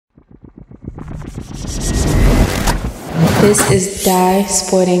This is Die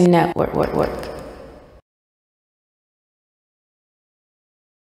Sporting Network.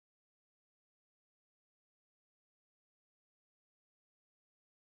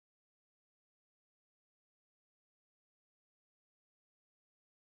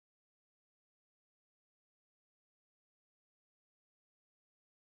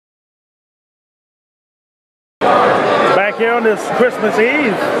 Back here on this Christmas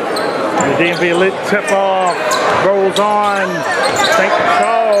Eve, the DMV Elite tip-off rolls on. St.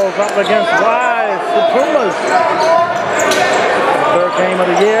 Charles up against Wise, the Pumas. Third game of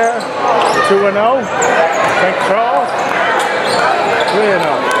the year, 2-0. St. Charles, 3-0.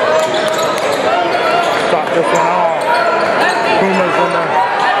 Start this one off. Pumas in the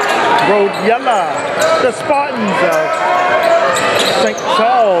road yellow. The Spartans of St.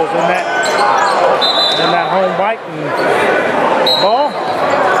 Charles in that home white and ball.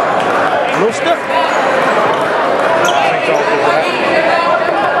 A little stiff. St. Charles is that.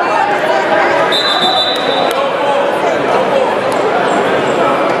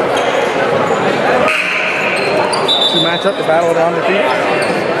 To match up the battle of the undefeated.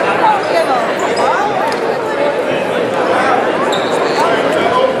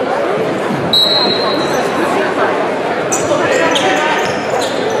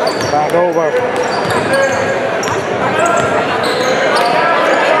 Back over.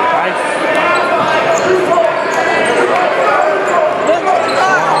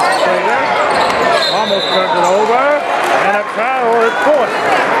 Almost turned it over, and a foul is forced.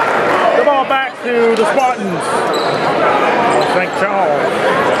 The ball back to the Spartans of St. Charles.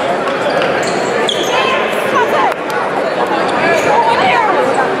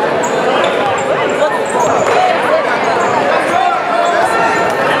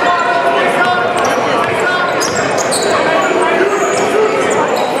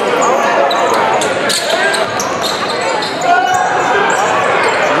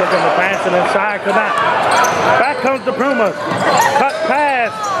 Inside to that. Back comes the Pumas. Cut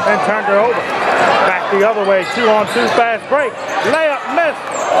pass and turned it over. Back the other way. 2-on-2 fast break. Layup missed.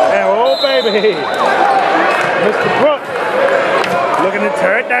 And oh baby. Mr. Brooks looking to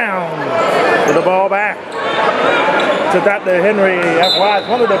tear it down. With the ball back to Dr. Henry F.Y. It's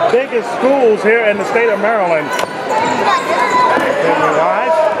one of the biggest schools here in the state of Maryland. Henry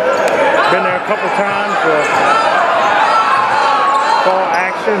Wise. Been there a couple times for fall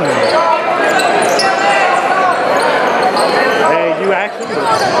action and AAU action, but I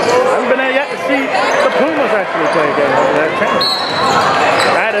haven't been there yet to see the Pumas actually play a game over that channel.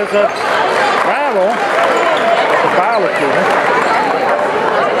 That is a travel. That's a foul or two.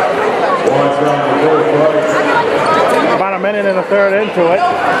 About a minute and a third into it.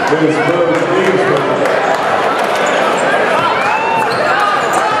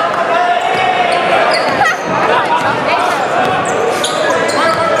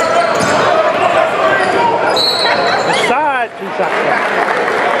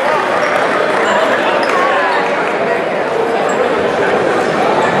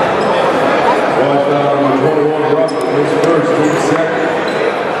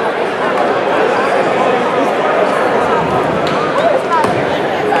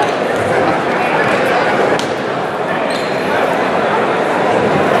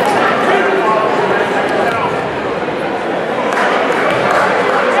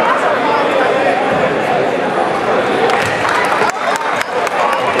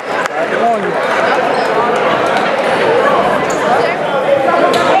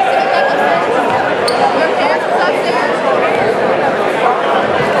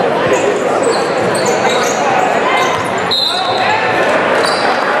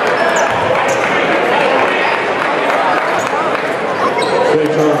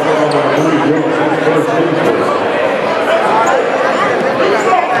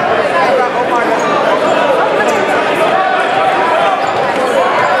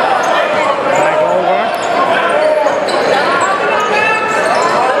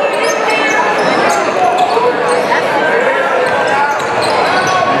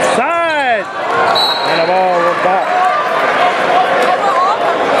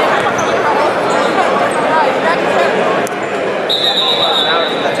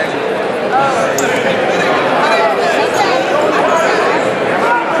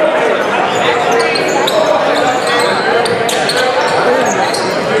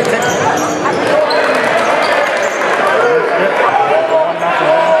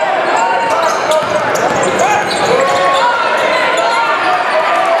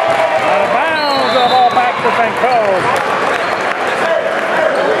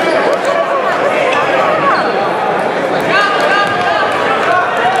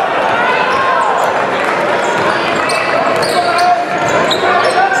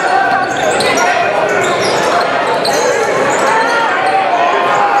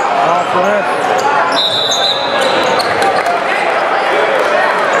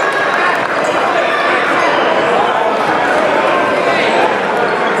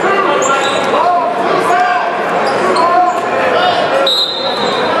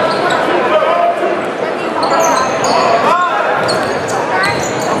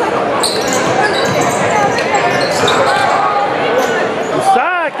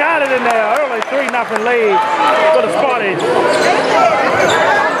 6-1 lead for the Spartans.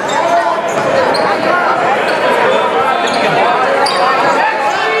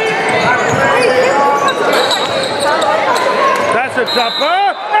 That's a jumper,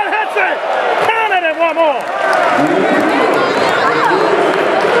 and hits it! Count it and one more!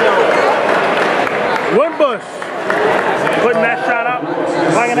 Woodbush putting that shot up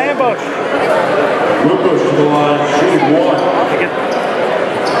like an ambush. Woodbush to the line, shooting one.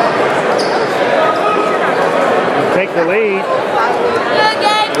 Take the lead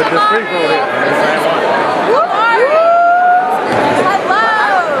with this free throw here.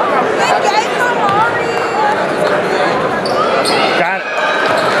 Got it.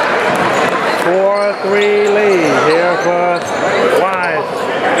 4-3 lead here for Wise.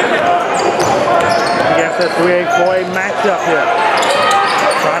 Against a 3-8-4-8 matchup here.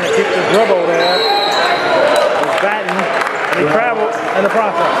 Trying to keep the dribble there. He's batting and he traveled in the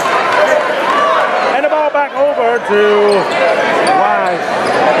process. And the ball back over to Wise.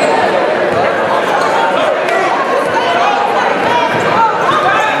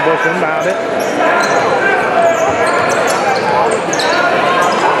 Bush inbounded.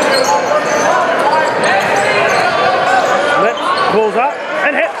 Lips pulls up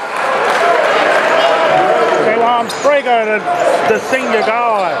and hits. Kalon Sprager, the senior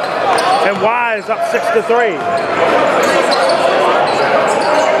guard. And Wise up 6-3.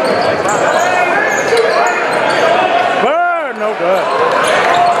 No good.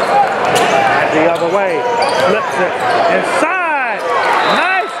 The other way. Flips it inside.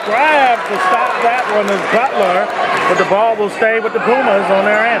 Nice grab to stop that one is Butler. But the ball will stay with the Pumas on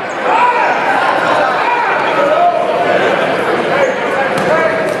their end.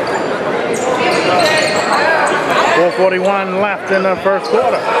 4:41 left in the first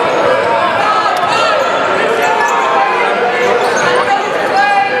quarter.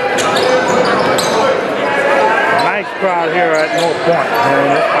 Crowd here at North Point,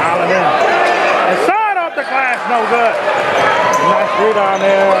 and it's piling in. And side off the glass, no good. Nice rebound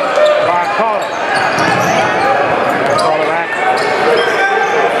there by Carter. Carter back.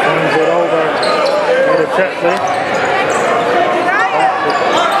 Swings it over to Chesley.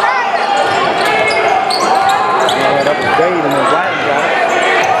 That was Dade and then Black got it.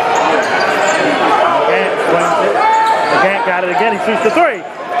 Gant swings it. Gant got it again. He shoots the three.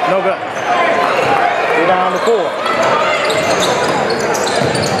 No good. Down to 4.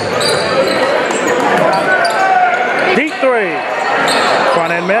 Deep three.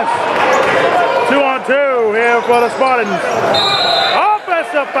 Front end miss. 2-on-2 here for the Spartans.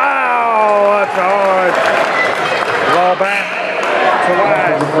 Offensive foul. A charge. Ball back to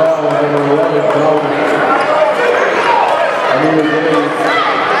Wise.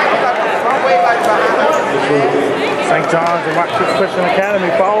 St. John's and Rock Creek Christian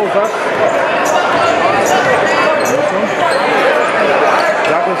Academy follows us.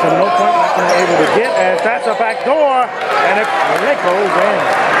 Douglas and No Point not going to be able to get as that's a back door and it goes in.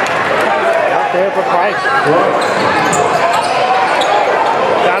 Out there for Price.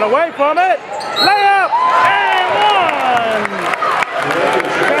 Got away from it. Layup and one.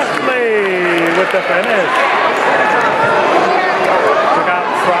 Chesley with the finish. Took out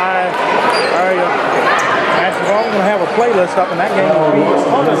Fry area. We're all going to have a playlist up in that game. We'll be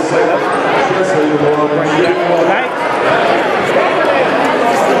on this playlist. Bring you that tonight.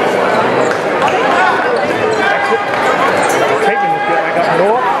 Taking this back up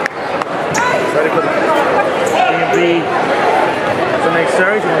north. Ready for the DMV. The next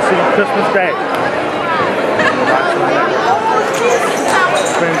series, we're going to see on Christmas Day.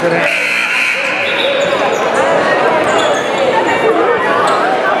 Spins it in.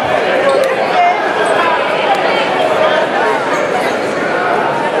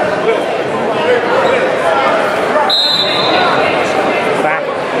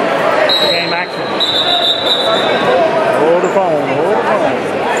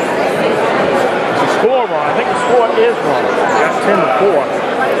 Is wrong. That's 10-4.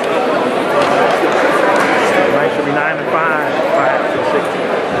 Tonight should be 9-5.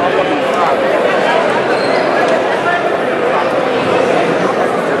 5-6.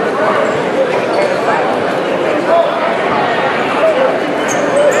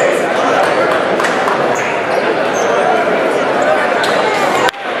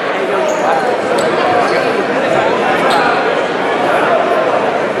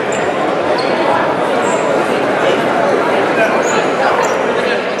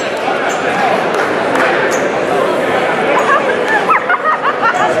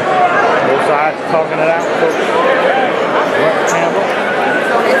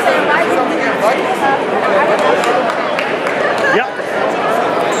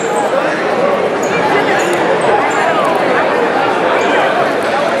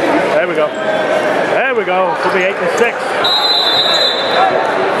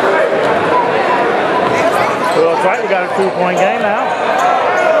 2-point game now.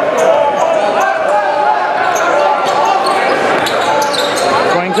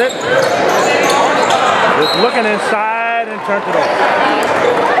 Swings it. Just looking inside and turns it over.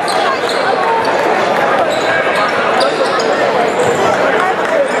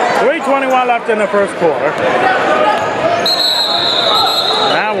 3:21 left in the first quarter.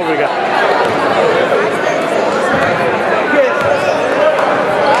 Now what we got?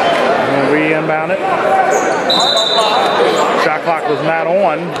 Re-inbound it. Shot clock was not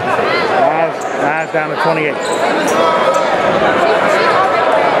on. Now it's down to 28.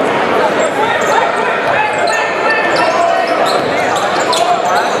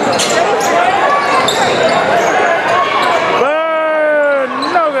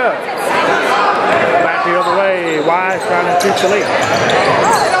 No good. Back the other way. Wise trying to shoot the lead.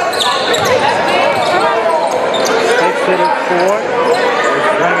 Takes it at 4.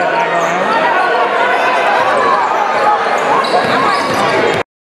 Bring it back around.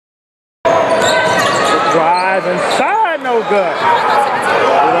 Drive inside, no good.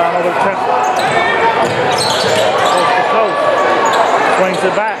 Down over the chest. Coast to coast. Swings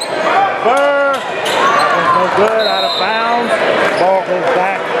it back. Burr. That one's no good. Out of bounds. Ball goes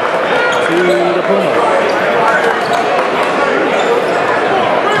back to the Pumas.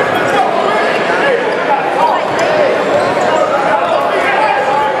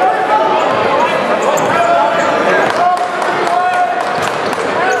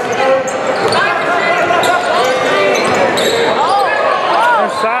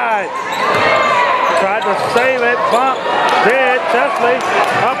 Save it, bump, did, Chesley,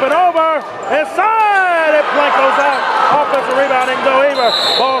 up and over, inside, it plank goes out, offensive rebound, and go either,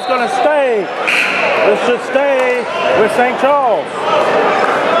 ball's gonna stay, this should stay with St. Charles.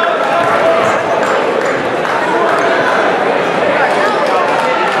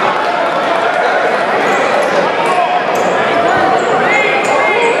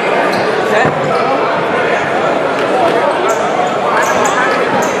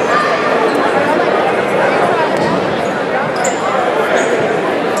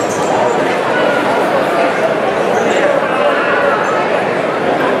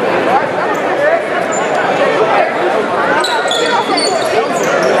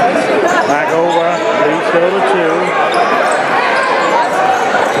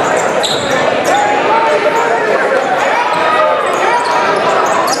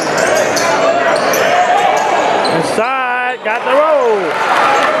 Got the roll.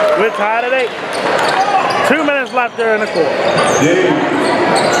 We're tied at 8. 2 minutes left there in the quarter.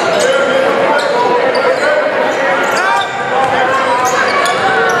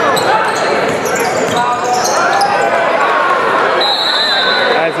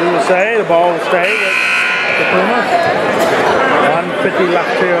 As we would say, the ball will stay with the Pumas. 1:50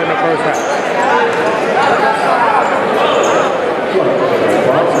 left here in the first half.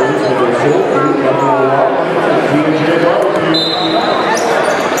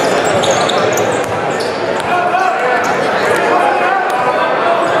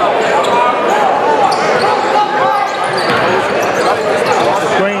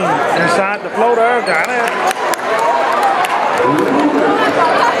 Screen inside the floater, got it.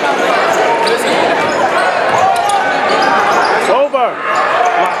 It's over,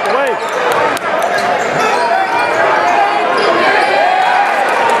 blocked away.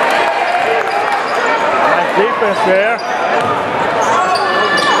 Nice defense there.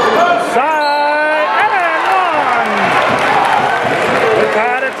 Side and one. We're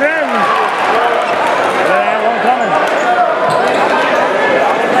tied at 10. There ain't one coming.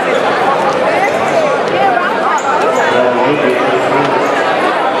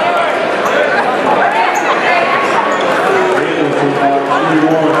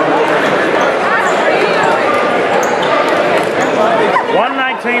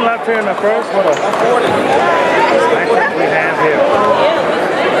 Left here in the first. What a matchup we have here.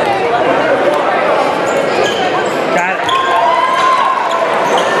 Got it.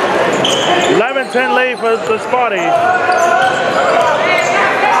 11-10 lead for the Spartans.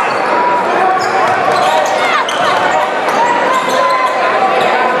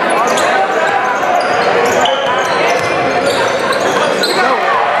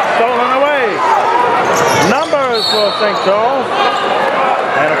 Stolen away. Numbers for St. Charles.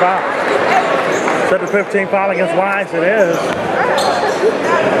 And a foul. Set the 15 foul against Wise, it is.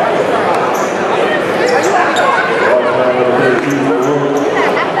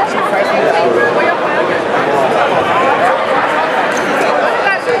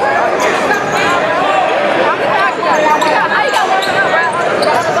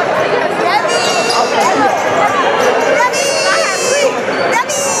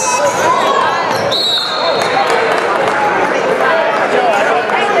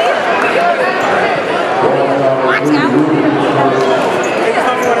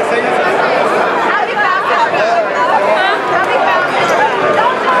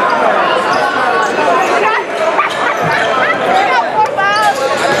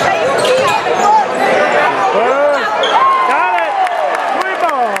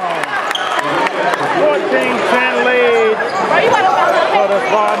 for the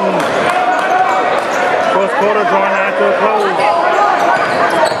Spartans. First quarter drawing out to a close.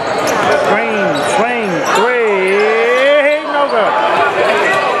 Green, swing, three, no good.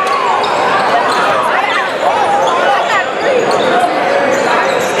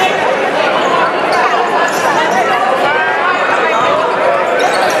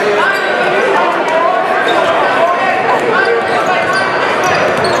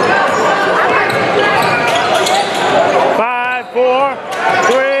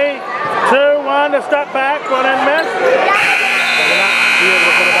 Step back, run and miss.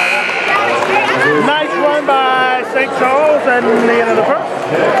 Nice run by St. Charles and the end of the first.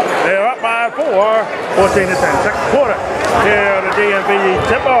 They're up by 4, 14 to 10. Second quarter here at the DMV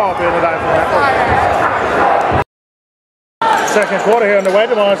tip-off in the Diamond Network. Second quarter here on the way.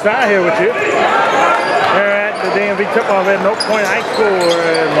 Devon Stein here with you. Here at the DMV tip-off at Oak Point High School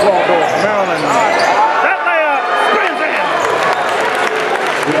in Waldorf, Maryland. That layup spins in.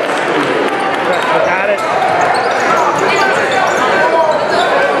 Got it.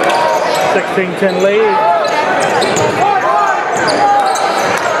 16-10 lead.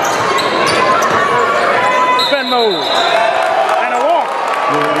 Spin move. And a walk.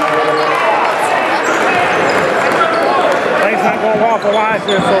 Things not going well for Wise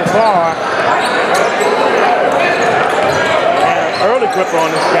here so far. And an early grip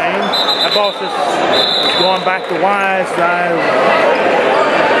on this game. That ball's just going back to Wise.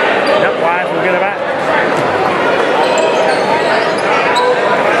 Yep, Wise will get it back.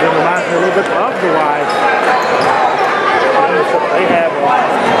 It reminds me a little bit of the Wise. They have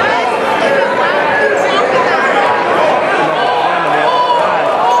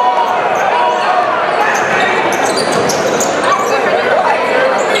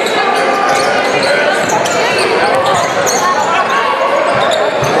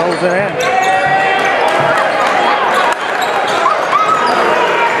throws it in.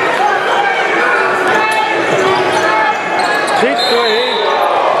 Deep three.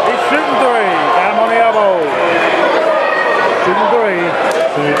 He's shooting three. Got him on the elbow. Shooting three.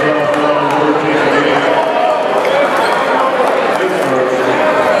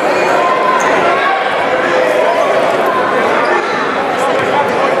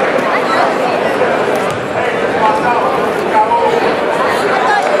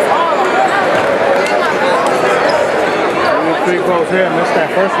 3 goals here. Missed that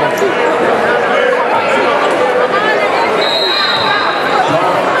first one.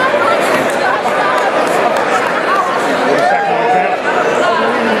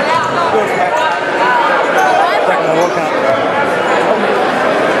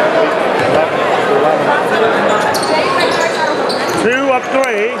 Two up 3.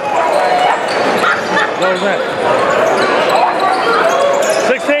 Goes in.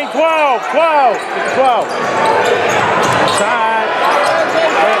 16, 12, 12, 12. Side.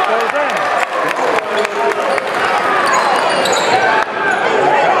 That goes in.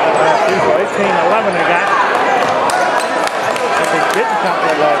 18, 11 they got. They didn't count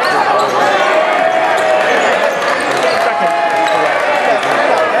that last year. Second.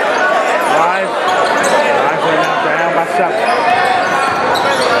 Wise went out down by 7.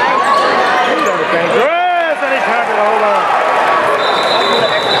 Dangerous, and he turned it over.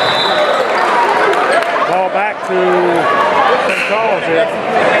 Ball back to St. Charles here.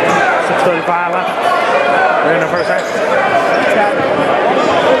 6:35 left. We're in the first half.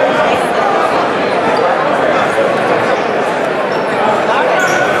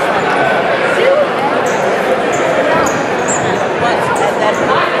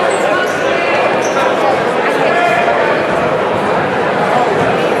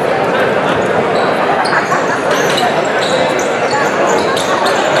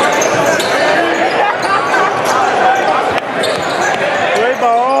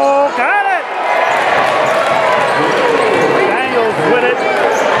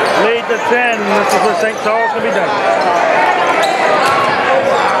 To 10. This is where St. Charles can be done.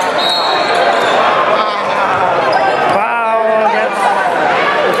 Foul against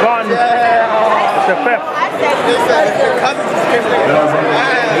the Spartans. It's the 5th.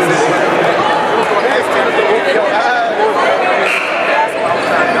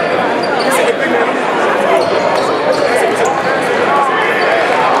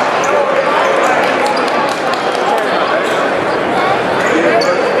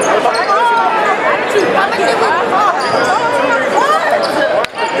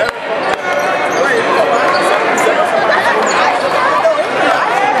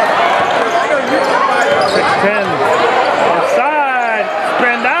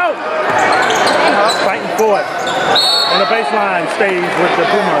 And the baseline stays with the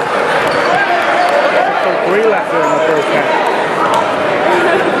Pumas. So 3 left in the first half.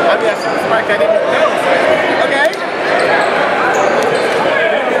 I didn't know. Okay.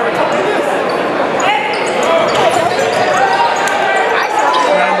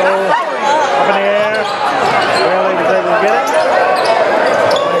 Scramble up in the air. Bailey was able to get it.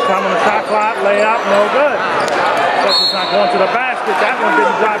 Next time on the shot clock, layup, no good. It's not going to the basket. That one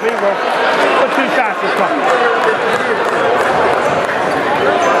didn't drive either. But 2 shots this time.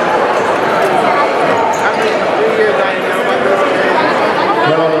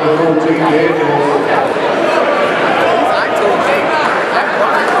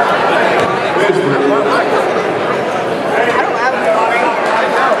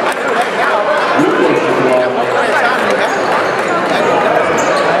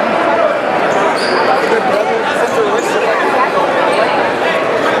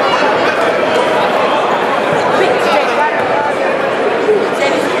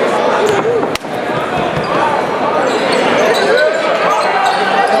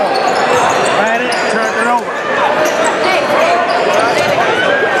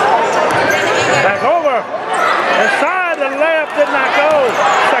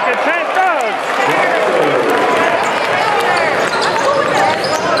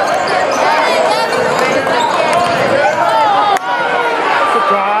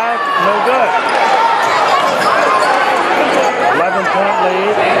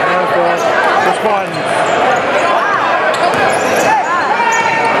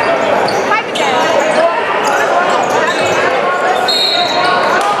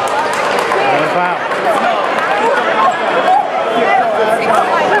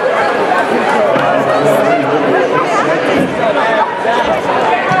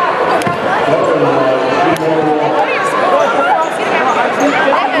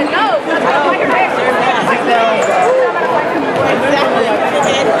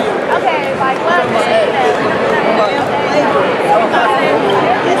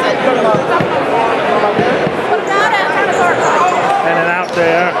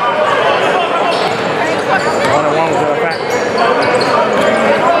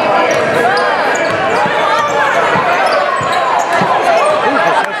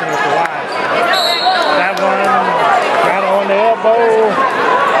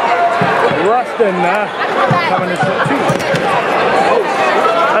 Coming to shoot 2.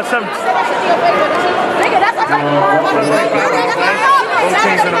 That's 7. Both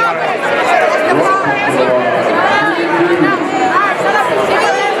teams in the water.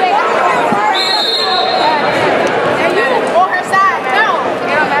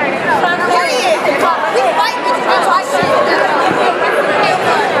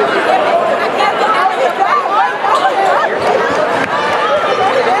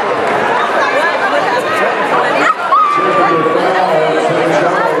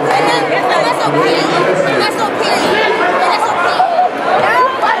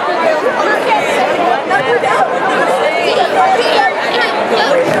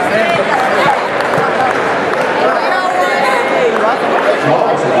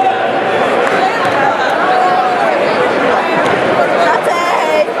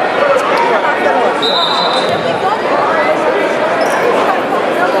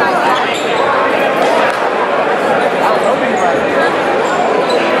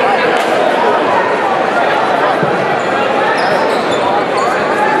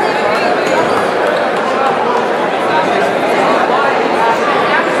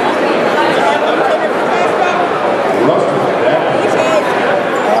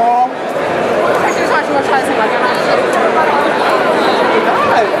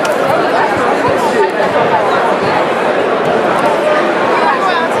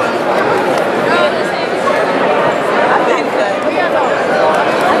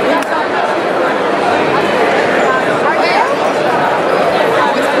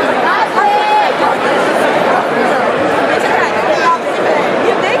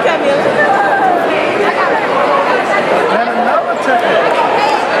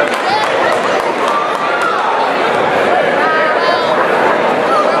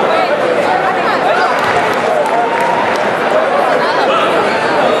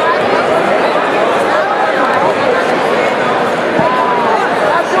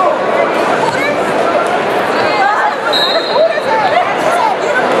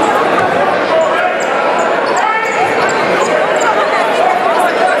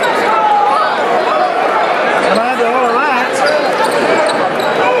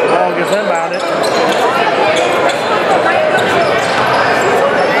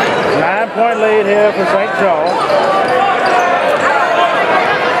 Lead here for St. Joe.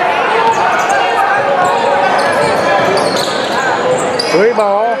 Three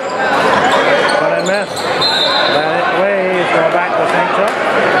ball, but it missed. That it waves, going back to St. Joe.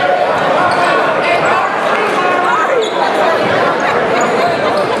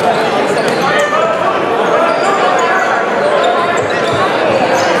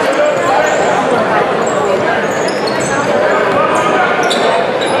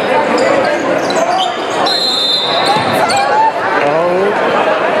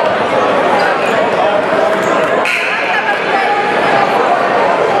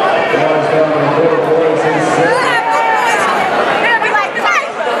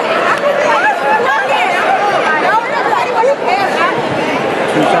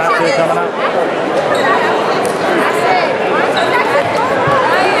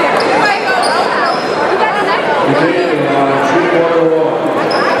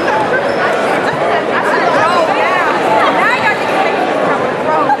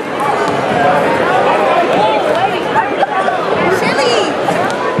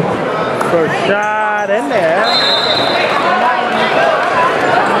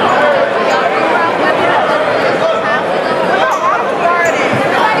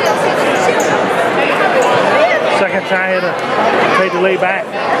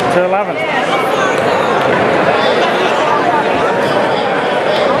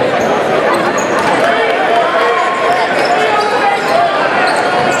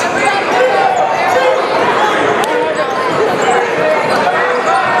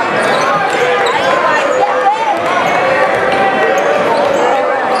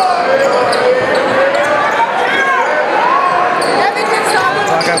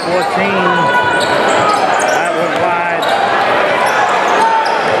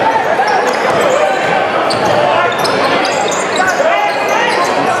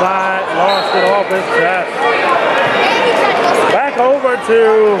 it off his chest. Back over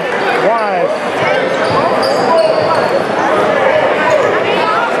to Wise.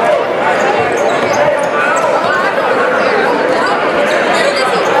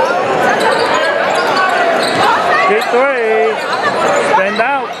 Deep three. Spin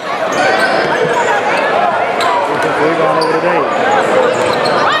out. We're going over to Dave.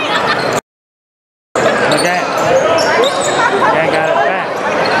 Again. Again got it back.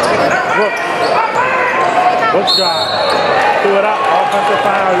 Brooks. Brooks drive. Threw it up. Offensive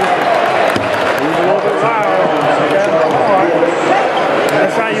foul. He's a little bit wild.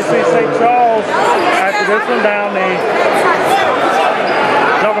 That's how you see St. Charles after this one down the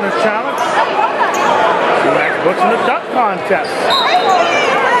Governor's Challenge. Max Brooks in the dunk contest.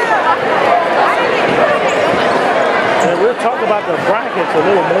 And we'll talk about the brackets a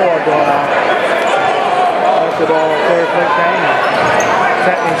little more during our basketball third place game and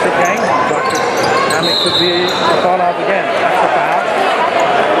championship game. I mean, could be a fall off again. That's a foul.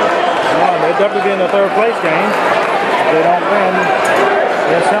 They'll definitely be in the third place game. If they don't win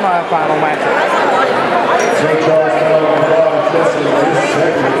their semifinal matchup.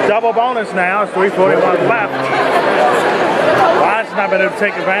 Double bonus now. It's 3:41 left. Wise has not been able to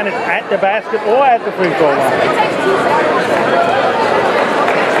take advantage at the basket or at the free throw line.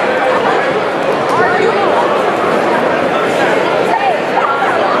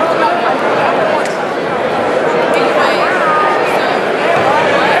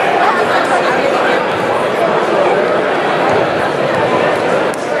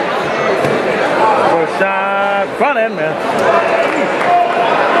 First shot, front end, man.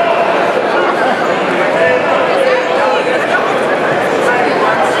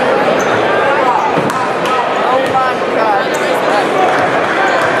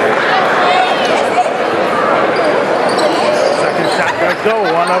 Go,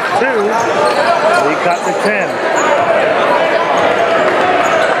 1 of 2. We cut to 10.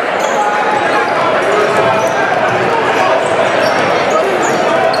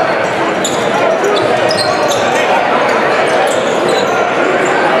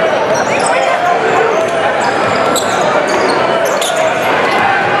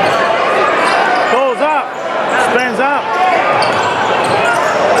 Goes up, spins up.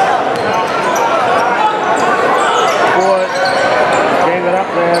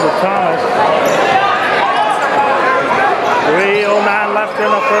 There to Thomas. 3:09 left in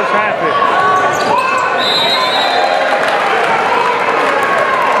the first half here.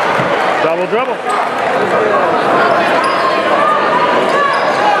 Double dribble.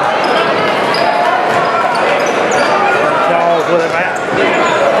 Charles with it back.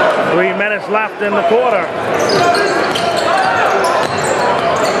 3 minutes left in the quarter.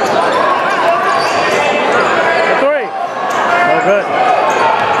 The three. No good.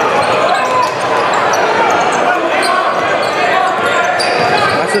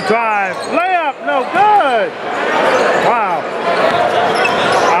 The drive, layup, no good. Wow.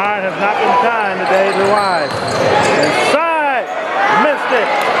 Iron has not been kind today to Wise. Inside, missed it.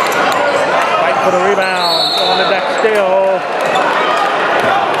 Fight for the rebound on the deck still.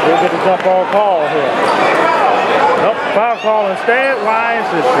 We'll get the jump ball call here. Nope, foul call instead. Wise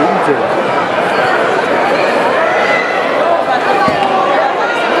is shooting two.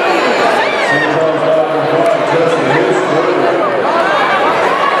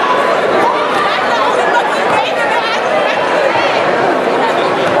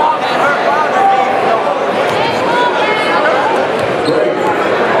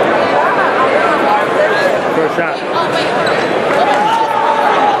 First shot.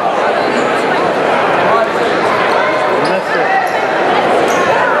 Missed it.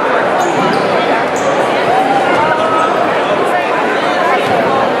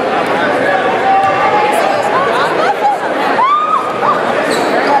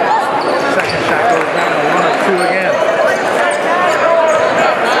 Second shot goes down, 1 of 2 again.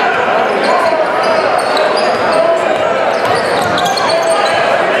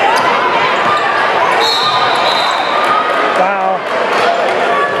 Foul.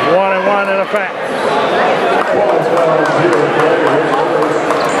 1 and 1 in effect.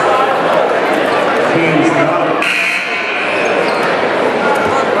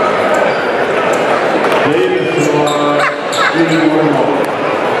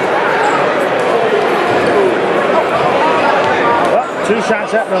 Well, 2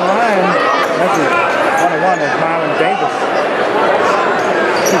 shots at the line. That's 1 and 1 is Myron Davis.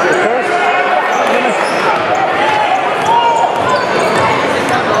 He's the first.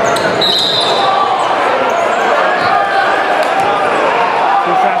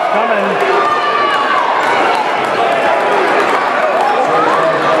 Coming.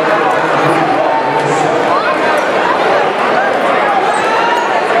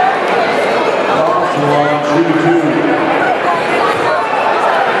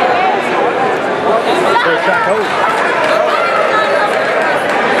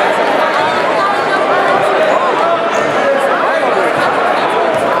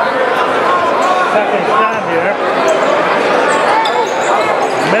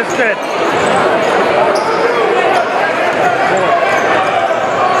 Missed it.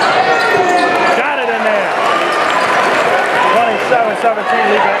 Got it in there. 27-17,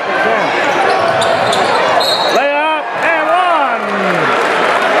 lead back to 10. Layup and one.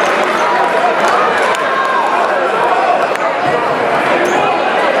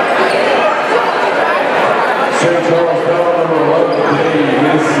 St. Charles foul number 11,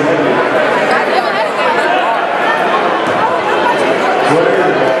 Mississippi.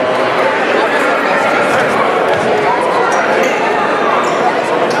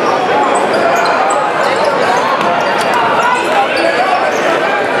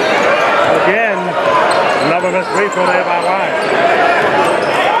 Missed free throw there by White.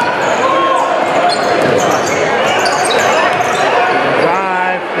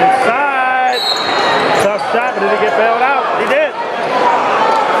 Drive inside. Tough shot, but did he get bailed out? He did.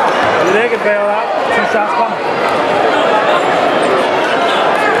 He did get bailed out. 2 shots coming.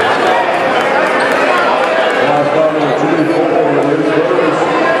 Last ball number 24,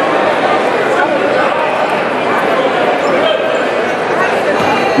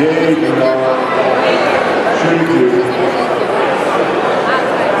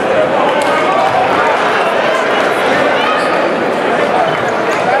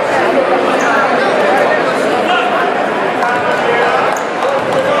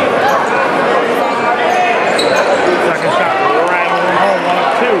 Second shot rattling home, 1 of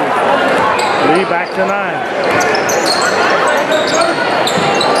 2. Lead back to 9.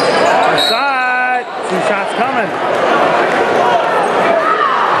 Inside. 2 shots coming.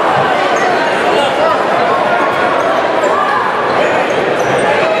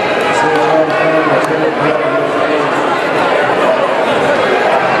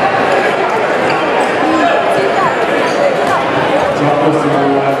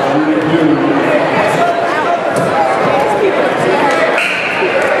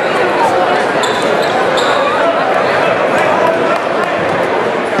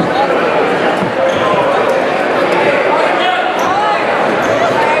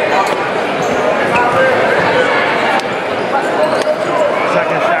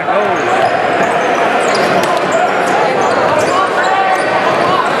 Second shot goes.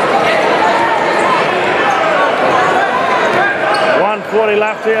 1:40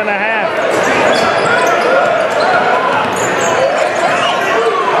 left here in the half.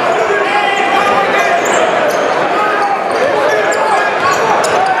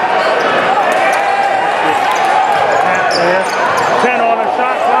 Half there. 10 on the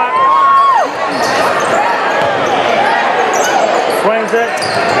shot clock. Swings it.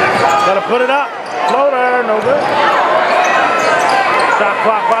 Gotta put it up. Floater, no good. Shot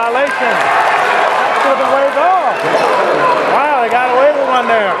clock violation. Should have been waved off. Wow, they got away with one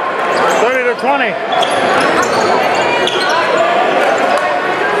there. 30-20.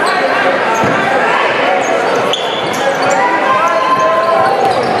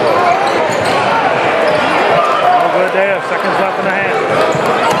 No good there. Seconds left in the half.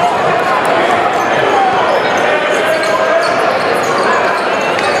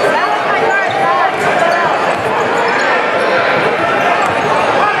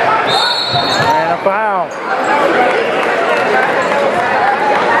 And a foul.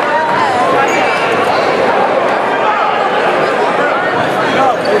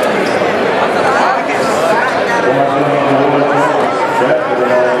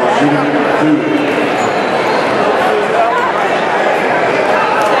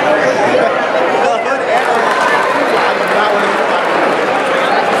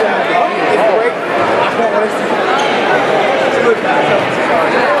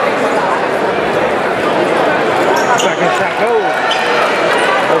 Second shot goes.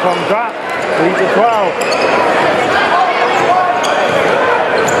 Here comes drop. Lead to 12.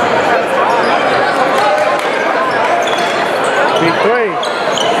 Deep 3.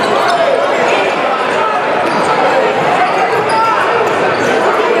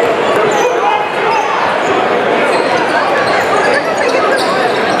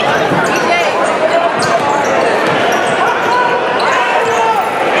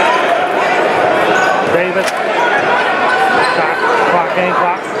 Davis. Clock ain't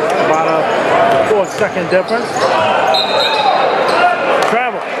clock. About a 4-second difference.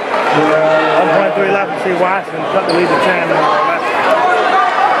 Travel. 1.3 left to see Washington cut the lead to 10 and more or less.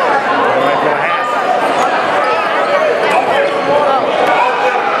 Right to a half.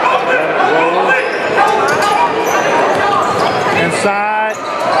 Let it roll. Inside.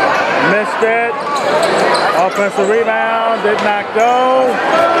 Missed it. Offensive rebound. Did not go.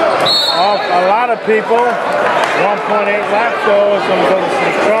 Off a lot of people. 1.8 left, so it's going to go to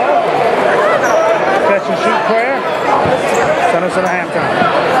St. Charles. Catch and shoot prayer. Send us to the halftime.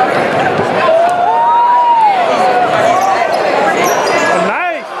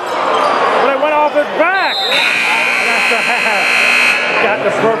 Nice! But it went off his back. And that's the half. Got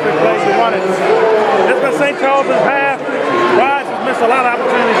the perfect play you wanted. It's been St. Charles's half. Rise has missed a lot of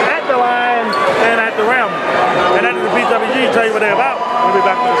opportunities at the line and at the rim. And that is the BWG. Tell you what they're about. We'll be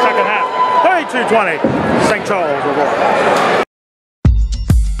back for the second half. 32-20. St. Charles will roll.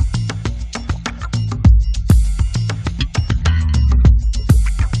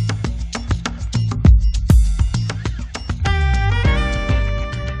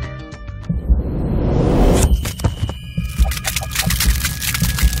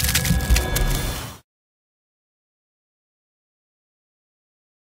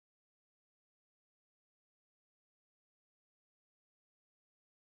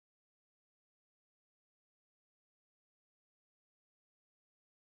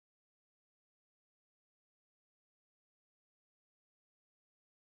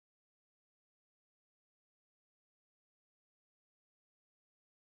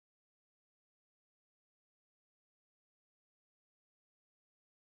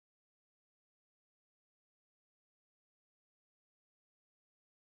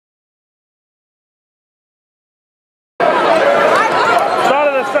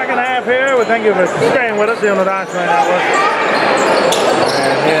 Second half here. We thank you for staying with us here on the Dice Network.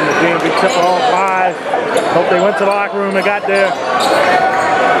 And here in the DMV tip off live. Hope they went to the locker room and got their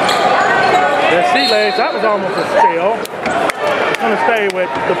sea legs. That was almost a steal. It's going to stay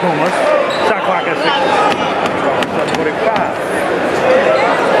with the Pumas. Shot clock at 7:45.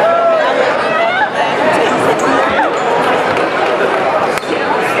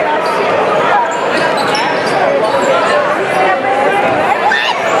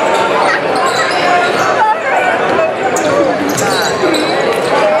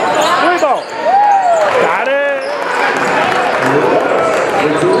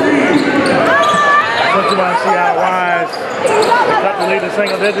 You want to see how Wise got to lead the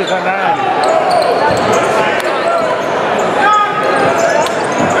single digits at 9.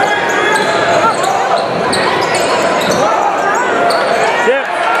 Yep,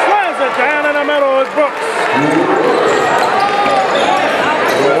 slams it down in the middle of Brooks.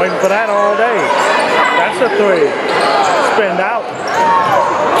 We're waiting for that all day. That's a 3. Spinned out.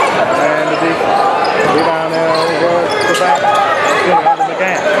 And the rebound there over the back. Under the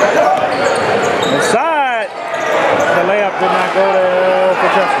gap. Inside. The layup did not go there for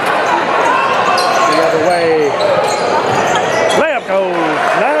Justin. The other way. Layup goes.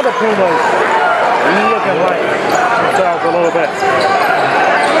 Now the Pumas looking right themselves a little bit.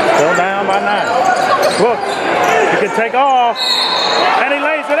 Still down by 9. Brooks, he can take off. And he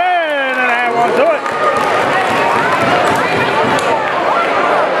lays it in and add one to it.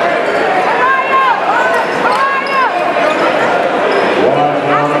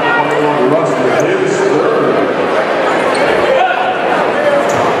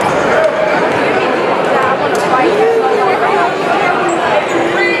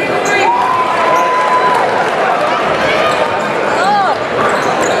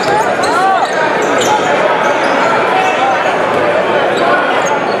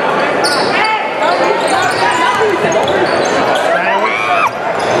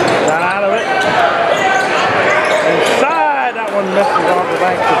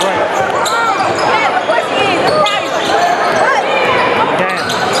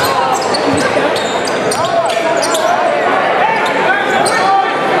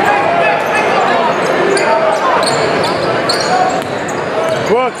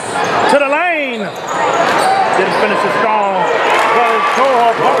 Brooks to the lane. Didn't finish it strong, but his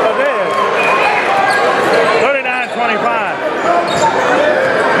cohort partner did. 39-25.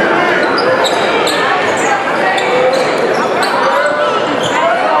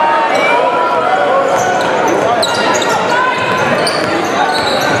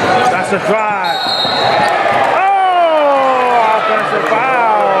 That's a drive. Oh, offensive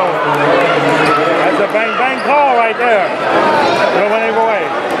foul. That's a bang-bang call right there. It went either way.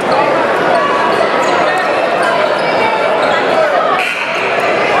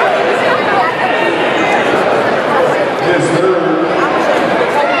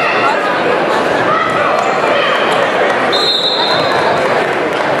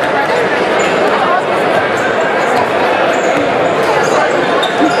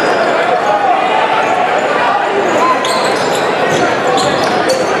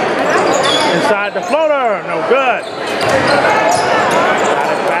 Inside the floater, no good. Got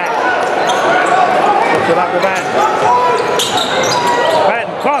it back. Puts it up the back.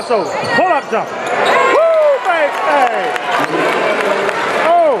 Patton, crossover, pull up jump. Woo, baby!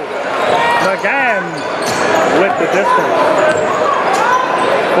 Oh, McGann split the distance.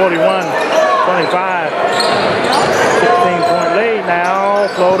 41-25. 16-point lead now.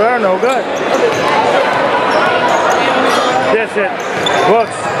 Floater, no good. Dish it.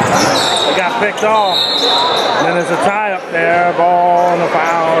 Brooks. They got picked off. And then there's a tie up there. Ball and a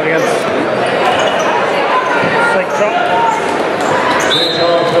foul against St. Charles. St.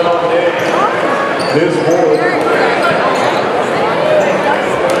 Charles been on his board.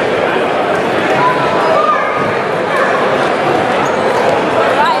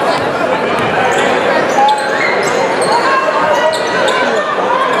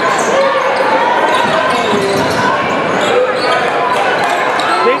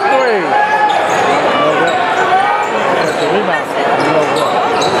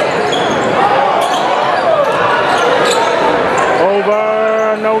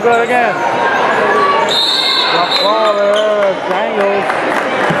 No good again. Baller, Daniels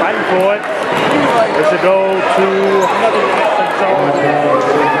fighting for it. It should go to St. Charles.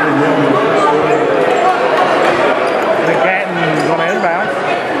 The Gatton's going to inbound.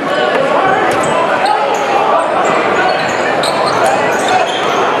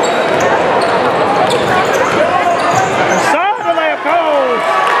 Inside the layup goes.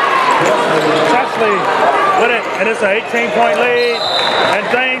 Chesley with it, and it's an 18-point lead. And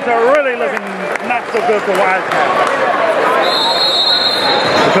things are really looking not so good for Wiseman.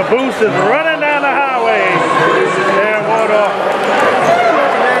 The caboose is running down the highway there in Waldorf.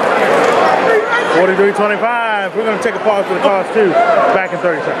 43-25. We're going to take a pause for the cause too. Back in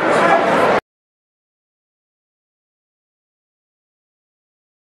 30 seconds.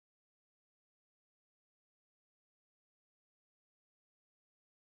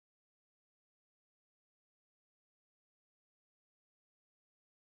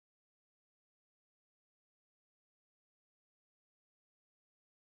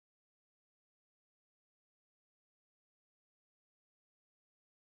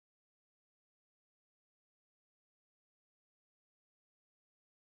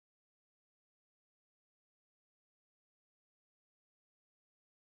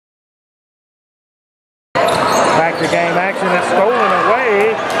 Back to game action. It's stolen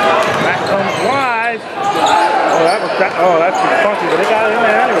away. Back comes Wise. Oh, that's funky, but they got it in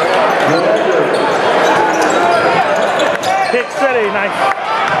there anyway. Pick City, nice.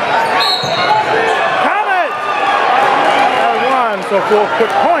 Comet! That one, so 4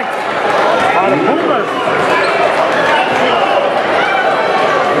 quick points on the Pumas.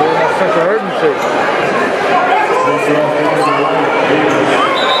 Sense of urgency.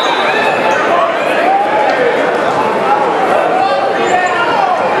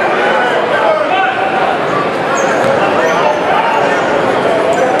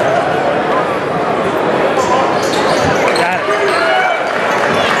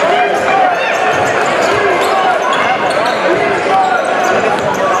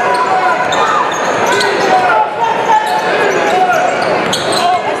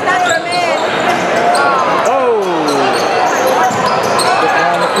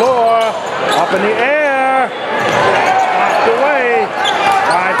 In the air, knocked away.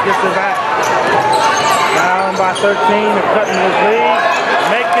 Wise gets it back. Down by 13, they're cutting his lead.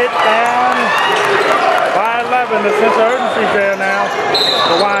 Make it down by 11. The sense of urgency there now.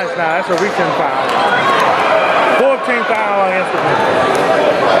 For Wise now, that's a reaching foul. 14th foul against the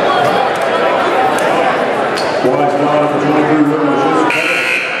Wise foul for 23 Pumas.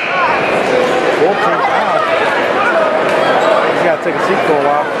 14th foul. You gotta take a seat for a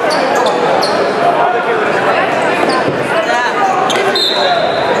while.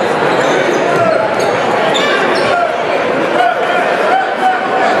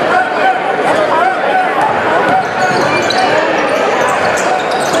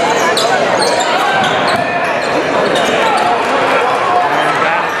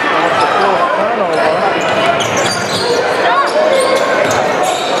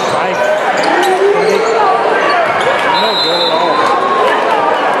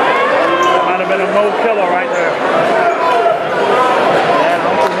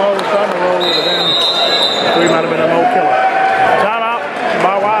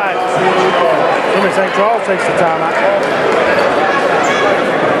 St. Charles takes the timeout.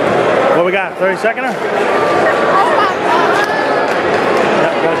 What we got? 30-seconder?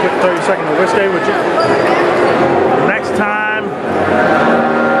 Yep, got a quick 30-seconder. We'll stay with you. Next time.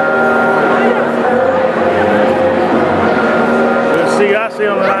 We'll see us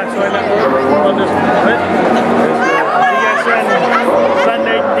here on the Live Swing Network on this DSN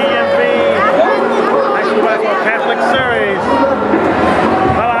Sunday DMV National Basketball Catholic Series.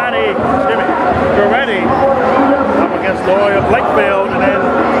 Ready up against Loyola Blakefield, and then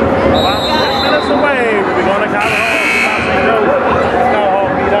about 10 minutes away we'll be going to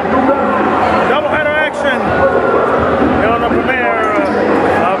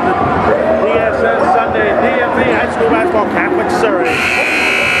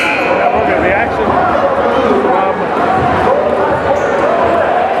We'll get the action from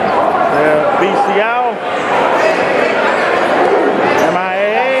the BCL,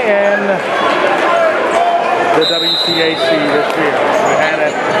 MIAA, and the WCAC this year. We had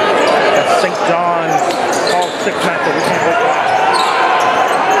at St. John's all 6 matches. We can't look back.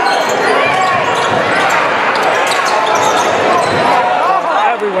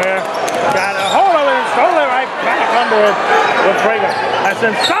 Everywhere. Got a hold of it and stole it right back under it with Prager. That's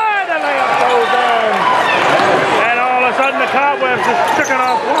inside, the layup goes in. And all of a sudden the Cobwebs just chicken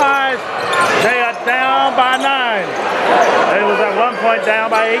off wise. They are down by 9. They was at one point down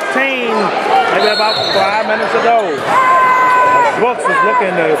by 18, maybe about 5 minutes ago. Brooks is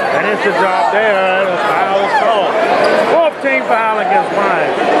looking to finish the job there, and a foul is called. 14 foul against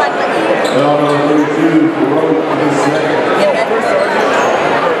Wise. Number 32, broke the second.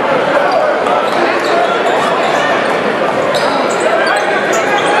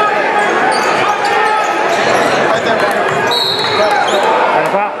 And a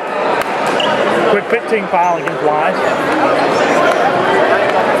foul. Quick 15 foul against Wise.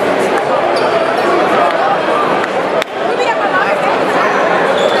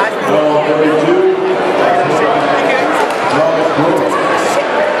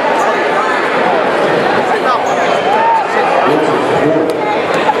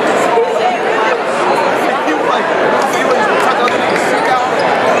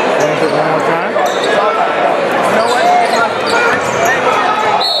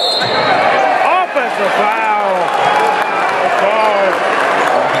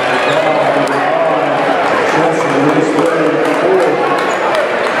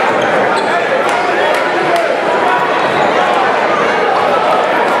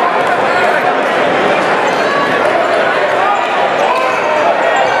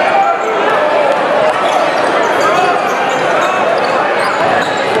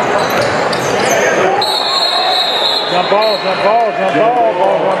 Jump ball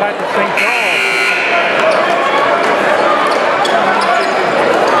going back to St. Charles.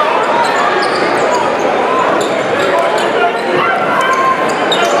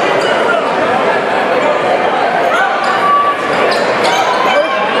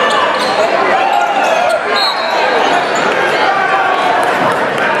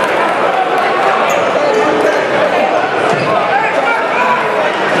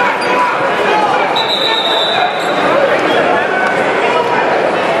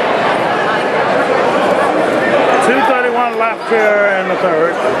 Here in the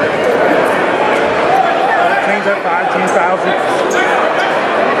third. Teams at 5,000.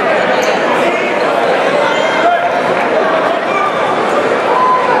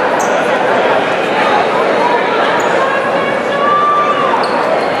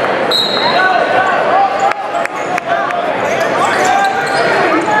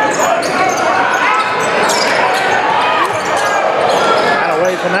 Got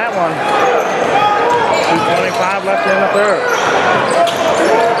away from that one. 2:25 left in the third.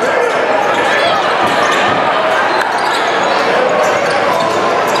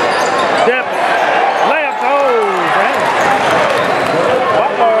 Dip. Layup goes.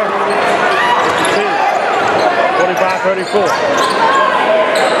 Butler. 45-34.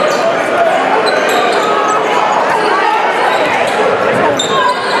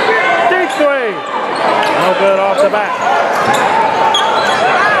 Deep three. No good off the back.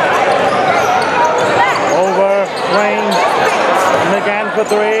 Lane, McGann for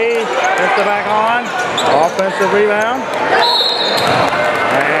 3, gets the back on, offensive rebound,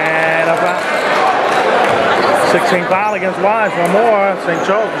 and a foul. 16 foul against Wise, one more, St.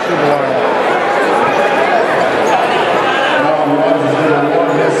 Charles will shoot the one.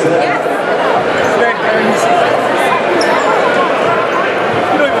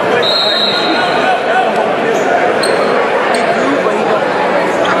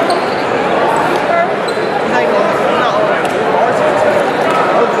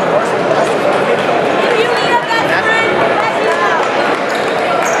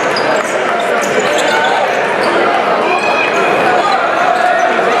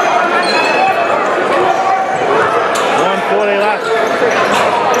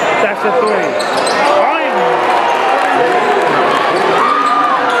 That's a 3.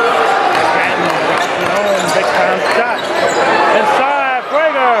 Big time shot. Inside,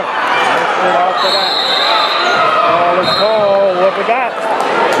 Prager. Missed it off the back. Ball is called. What we got?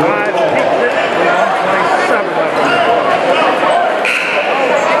 Wise keeps it. 1:27 left.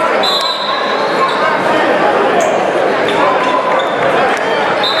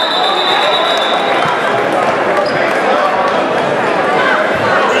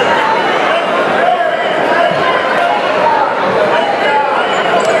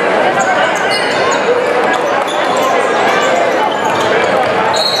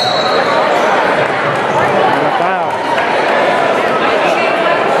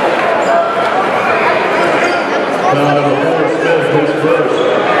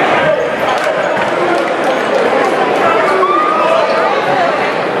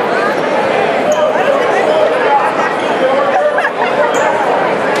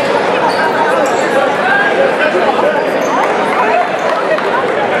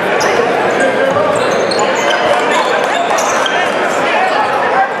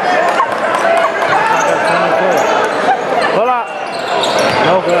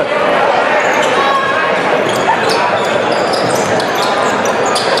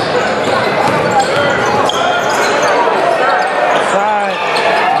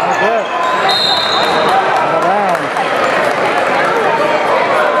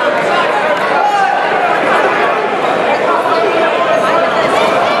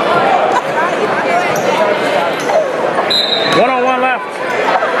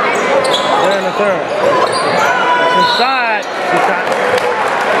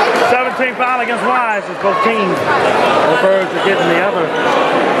 team foul against Wise as both teams refers to getting the other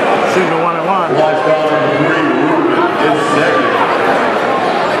shooting 1-and-1. Wise foul number 3, Ruben is second.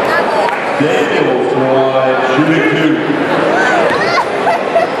 Daniels Wise shooting 2.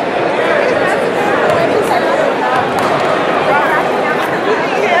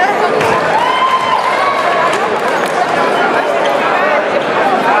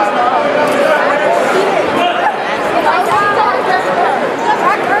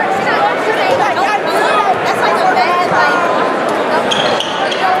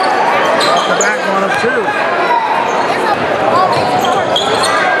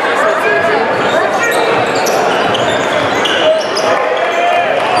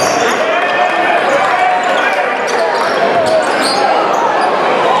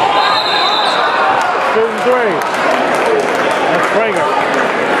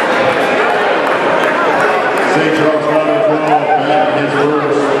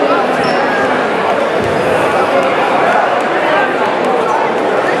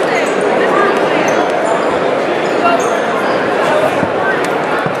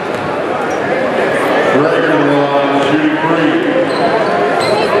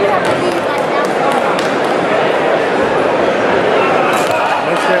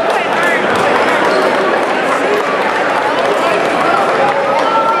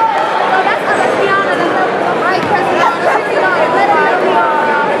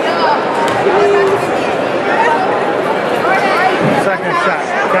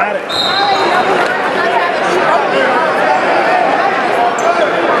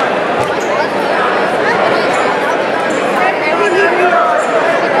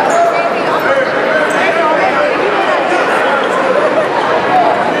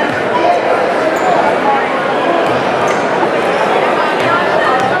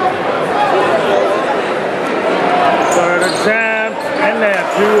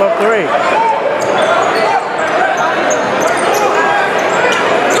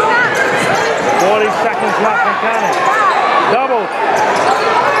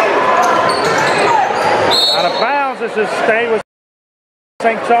 Stay with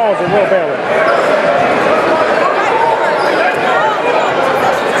St. Charles and Will Bailey.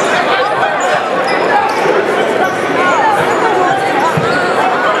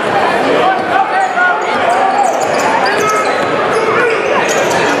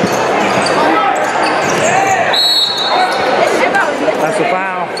 That's a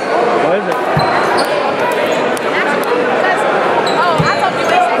foul. What is it?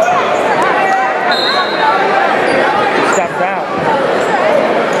 Stepped out.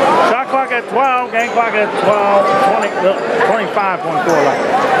 Shot clock at 12, game clock at 12, 25.4 left.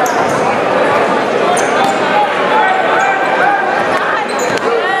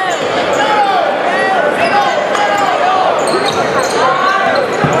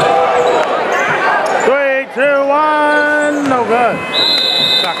 No good.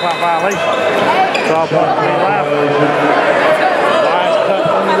 Shot clock violation. 12 points to the left. Wise cut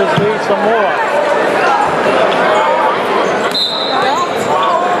into this lead some more.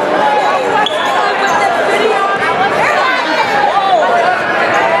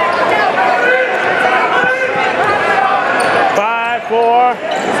 Five, 4,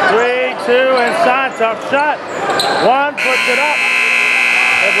 3, 2, inside. Tough shot. One puts it up.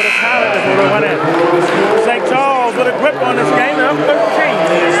 It would have counted if it would have went in. St. Charles with a grip on this game. They're up 13.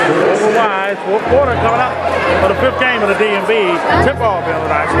 Over Wise. Fourth quarter coming up for the 5th game of the DMV. Tip-off bill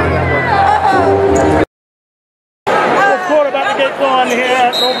at Ice Network. Fourth quarter about to get going here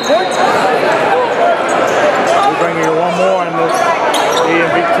at Open Point. We'll bring you one more in this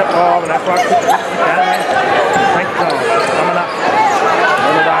DMV tip-off, and that's right. St. Charles coming up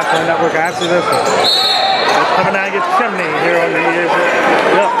on the Ice Network after this one. Coming down your chimney here on the here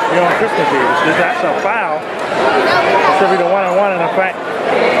on Christmas Eve. That's a foul. It should be the 1-and-1 in effect.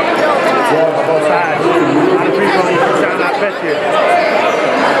 On both sides. A lot of people on each side, I bet you.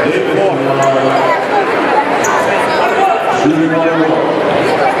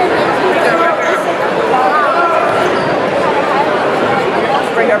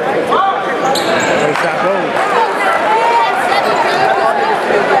 First shot goes.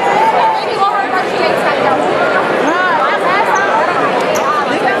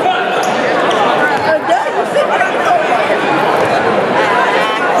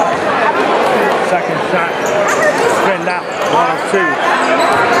 Second shot, spinned out, 1-2.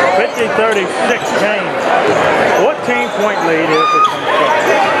 50-36 game. 14-point lead here for St.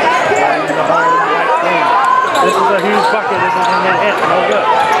 Charles. In the home right team. This is a huge bucket. This is going to hit. No good.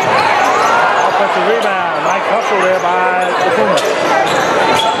 Offensive rebound. Nice hustle there by the Pumas.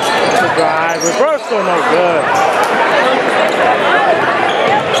 The drive. Reversal, no good.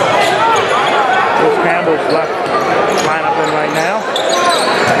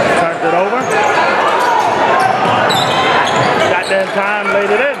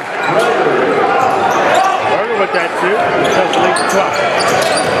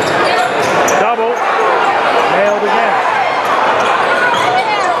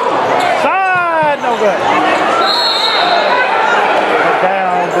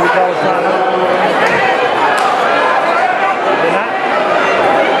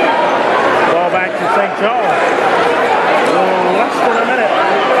 Charles. Less than a minute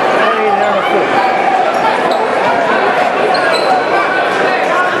played here in the fourth.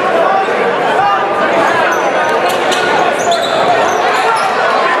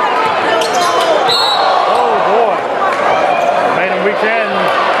 Oh boy. Made him reach in.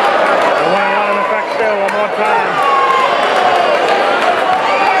 The 1-1 in effect still one more time.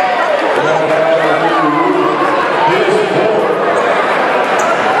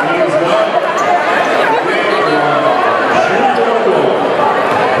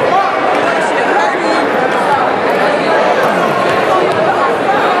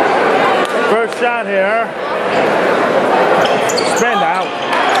 First shot here. Spin out.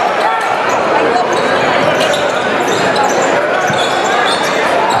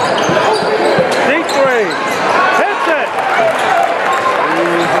 Deep three. Hits it.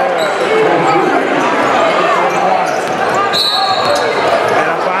 And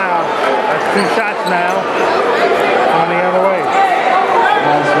a foul. That's 2 shots now. On the other way.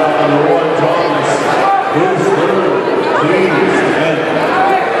 That's number 1, Thomas. His third. Please.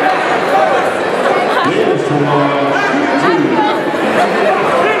 Leaders to line 2.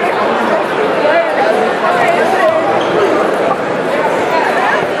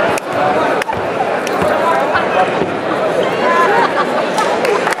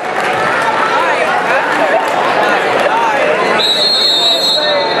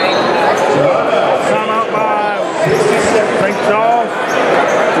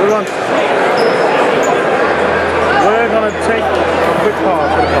 We're going to take a quick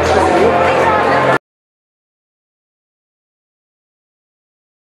pause.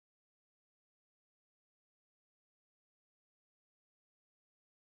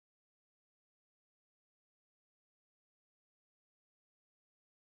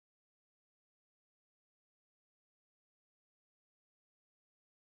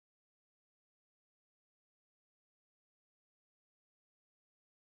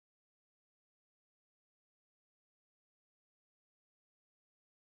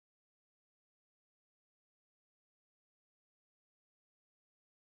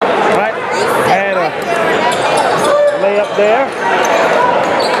 Layup there.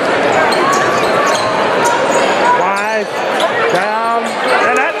 Wide, down,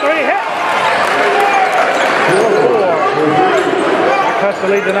 and that 3 hit. 2-4. Cuts the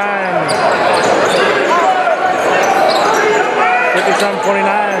lead to 9.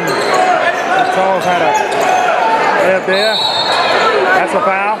 57-49. Charles had a layup there. That's a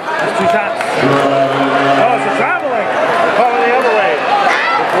foul. That's 2 shots. Oh, it's a traveling. Call it the other way.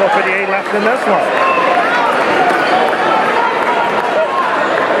 4:58 left in this one.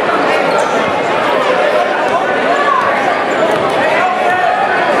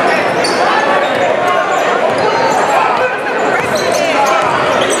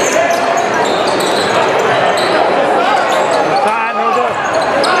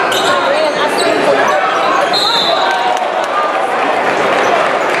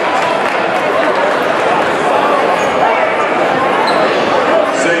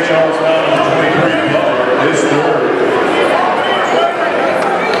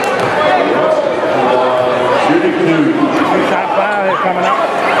 Coming up.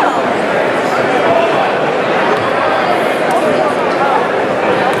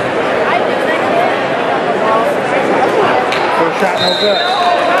 First shot, no good.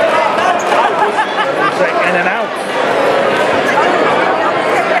 In and out.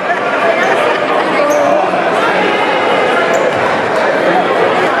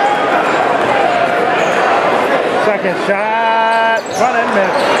 Second shot, front and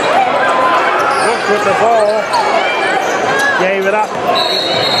miss. Looks with the ball. Gave it up.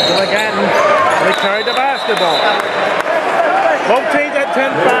 Again, they carried the basketball. Both teams at 10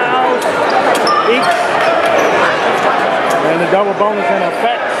 fouls each. And the double bonus in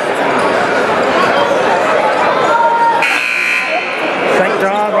effect. St.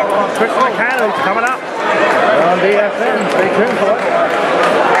 John's Christian Academy coming up on DFN. Stay tuned for it.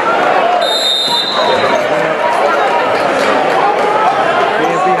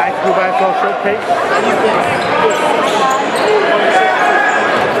 DMV High School Basketball Showcase.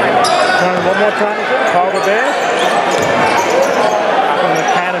 Turn one more time, Carver Bears. From the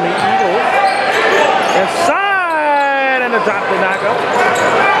Academy Eagles. Inside, and the drop did not go.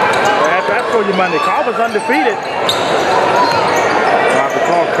 That's for you Monday. Carver's undefeated. I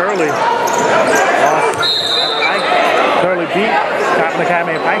recall Curly. Curly beat Captain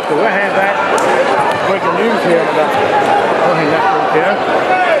Academy in Pikes. So we'll have that breaking news here on the network here.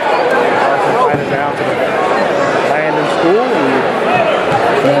 Also invited down to the Landon School.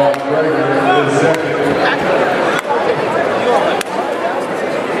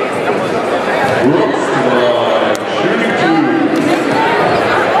 Brooks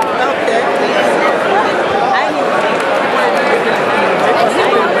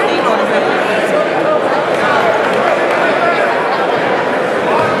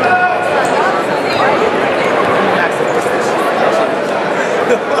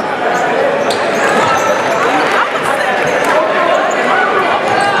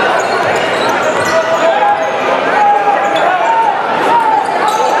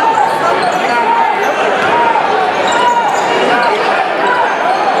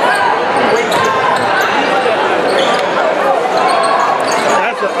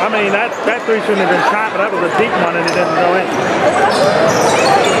That three shouldn't have been shot, but that was a deep one and it didn't go in.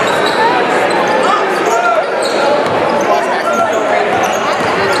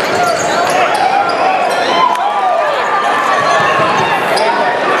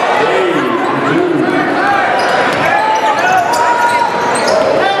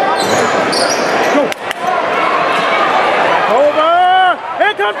 Go. Back over.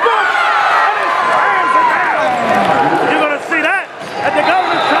 Here comes Bush. And he slams it down. You're going to see that at the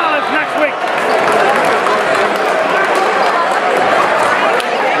Golden Challenge next week.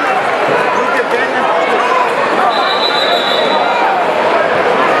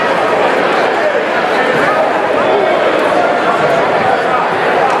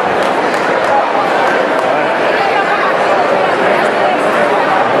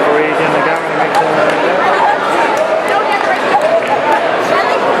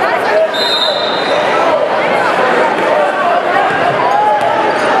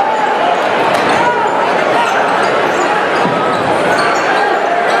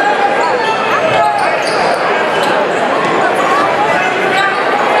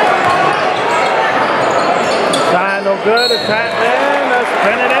 Good attack in, let's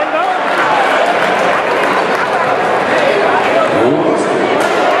pin it in though.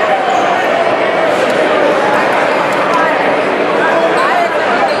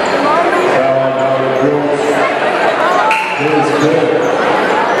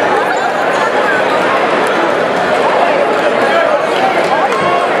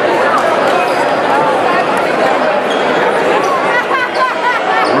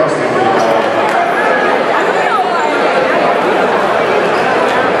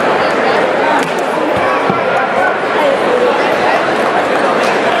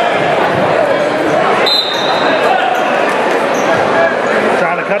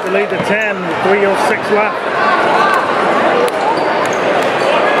 Cut the lead to 10, 3:06 left.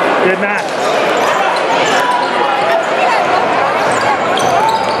 Did not.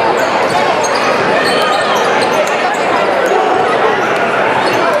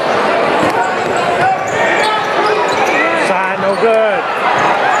 Side no good.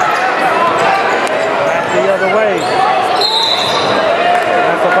 Back the other way.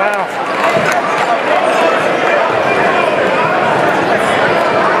 That's a foul.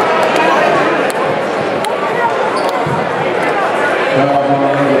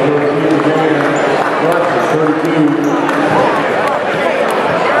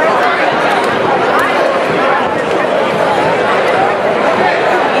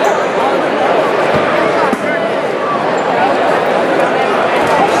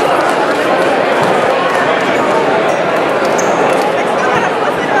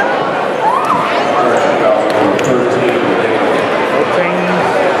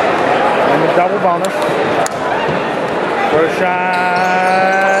 Double bonus. First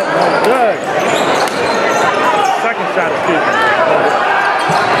shot, no good. Second shot, excuse me.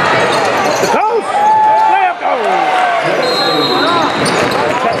 The coast, layup goes.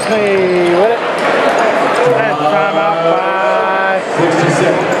 Catch me with it. And timeout by 60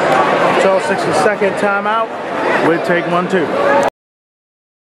 seconds. So 60-second timeout. We'll take 1-2.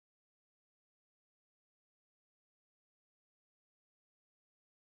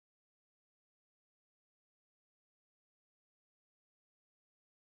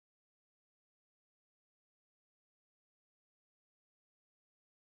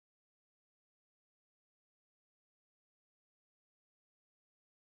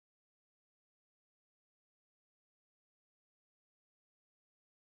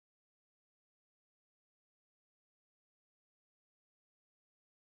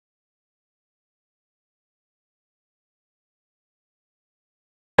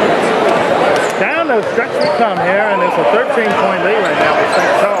 Down the stretch we come here, and it's a 13-point lead right now for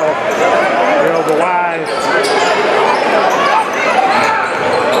St. Charles. They're over Wise.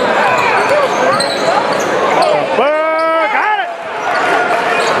 Got it!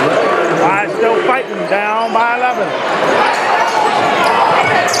 Wise still fighting, down by 11.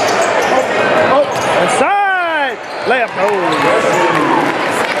 Inside! Layup goes.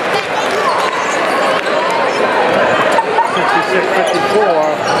 66-54.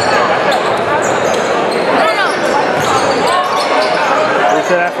 We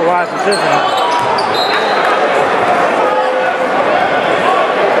said that's a wise decision.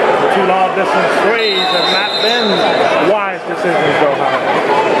 The two long distance threes have not been wise decisions though,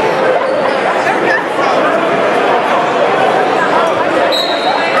 however.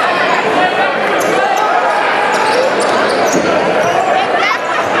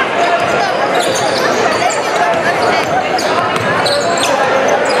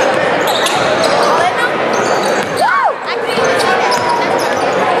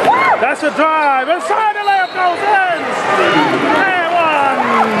 That's a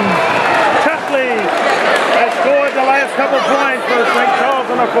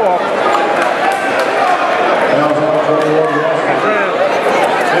the fourth.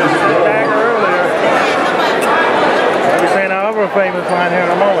 Dagger earlier. I'll be saying our other famous line here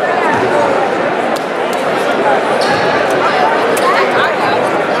in a moment.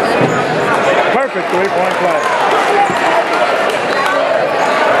 Perfect three-point play.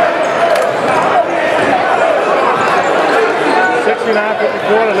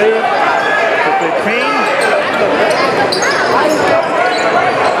 $69-54 to lead to 15.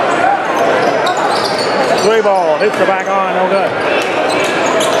 Three ball, hits the back on, no good.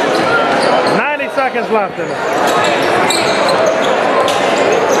 90 seconds left in it.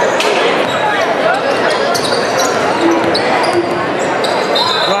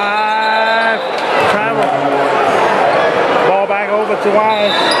 Drive, travel. Ball back over to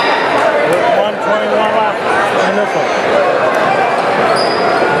Wise with 1:21 left in this one.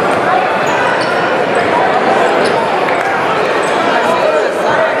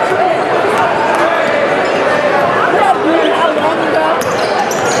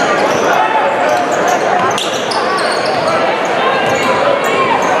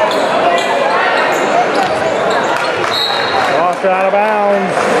 Out of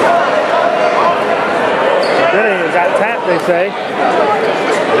bounds. Then he got tapped, they say.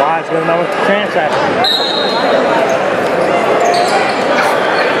 Wise gonna know what's the chance at.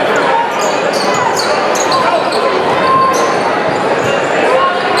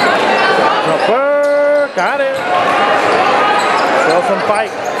 Jumper, got it. Still some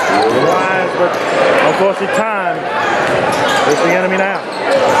fight. Wise, but unfortunately time is the enemy now.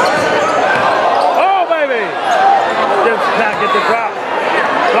 Now get the drop.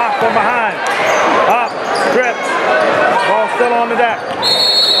 Block from behind. Up. Trips. Ball still on the deck.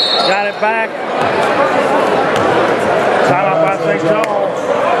 Got it back. Timeout by St. Charles.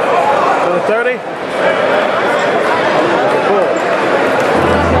 To the 30. Cool.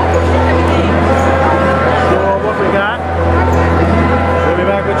 Show what we got. We'll be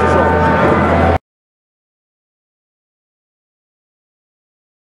back with you shortly.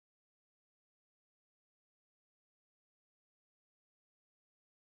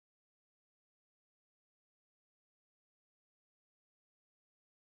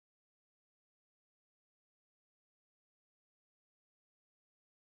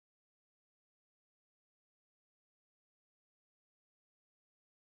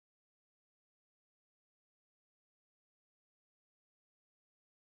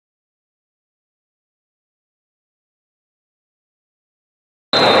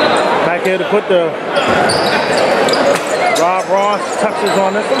 Back here to put the Rob Ross touches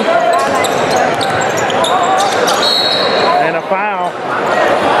on this one. And a foul.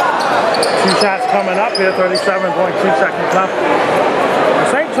 Two shots coming up here, 37.2 seconds left.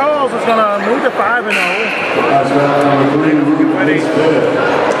 St. Charles is going to move to 5-0. Ready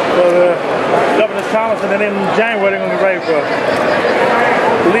for the Governor's College, and then in January they're going to be ready for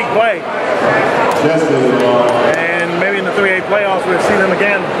league play. And maybe in the 3A playoffs we'll see them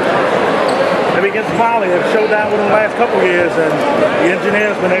again. Maybe against Poly. They've showed that within the last couple of years, and the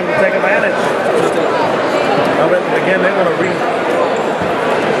Engineers have been able to take advantage of it. Again, they're going to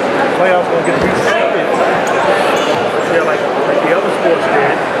playoffs going to get reseeded. Yeah, like the other sports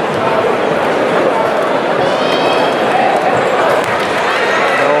did.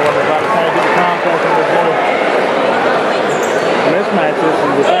 So when they're about to try to get the contest and there's no mismatches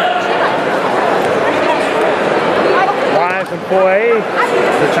and with that. Wise in 4A,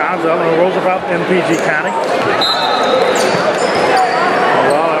 the Childs, Eleanor Roosevelt, MPG County.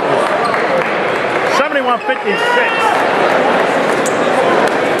 Well, that was 71-56.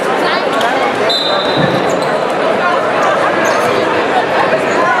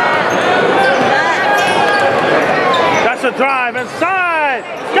 That's a drive inside.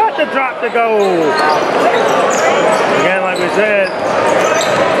 Got the drop to go. Again, like we said,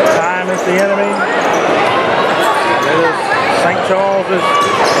 time is the enemy. It is St. Charles'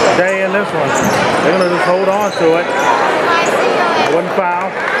 day in this one. They're going to just hold on to it. One foul.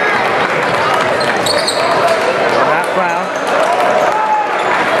 Not foul.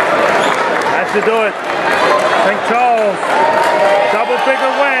 That should do it. St. Charles,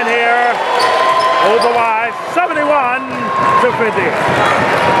 double-figure win here over Wise, 71-50.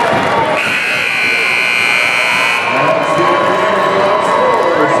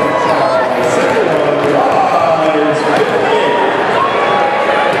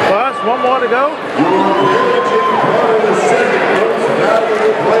 One more to go.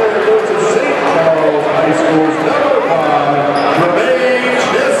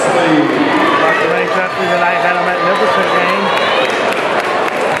 Tonight had a magnificent game.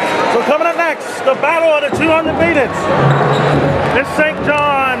 So coming up next, the battle of the 200 meters. It's St.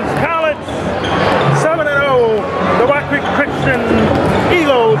 John's College 7-0. The White Creek Christian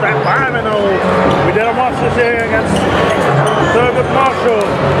Eagles at 5-0. We did a watch this here against Thurgood Marshall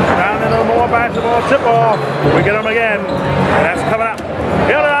down in the more basketball tip-off. We get them again, and that's coming up.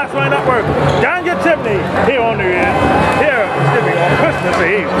 Here on the Last Line Network, down your chimney here on New Year's, here, excuse me, on Christmas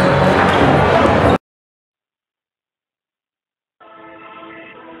Eve.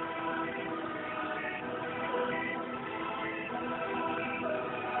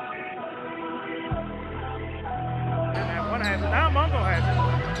 Now Mungo has it.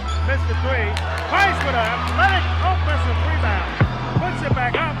 Missed the three. Price with an athletic offensive rebound. Puts it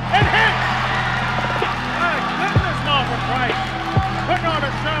back up and hits! My goodness, Marvin Price. Putting on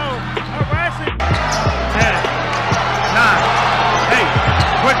a show. Harassing. 10, 9,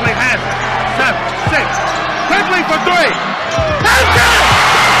 8. Quickly has it. 7, 6. Quickly for three. That's it!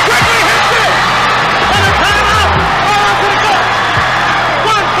 Quickly hits it! And a timeout! Oh, to the goal!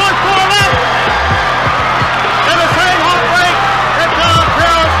 1.4 left! And the same heart rate that Don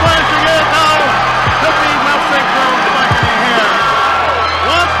Carroll's playing to get now to be Mustang Girls back in here.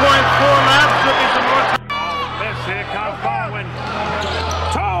 1.4 left, should be some more time. This here comes Baldwin.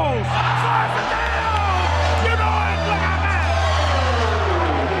 Toes! Slice it down! You know it! Look at that!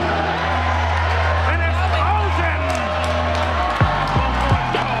 And it's Ocean!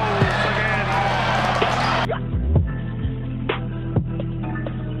 Toes again.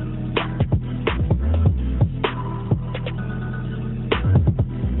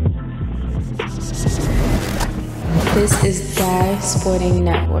 This is Die Sporting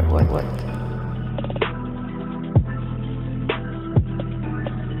Network.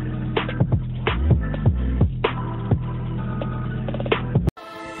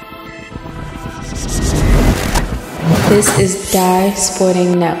 This is Die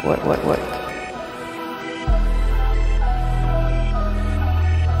Sporting Network.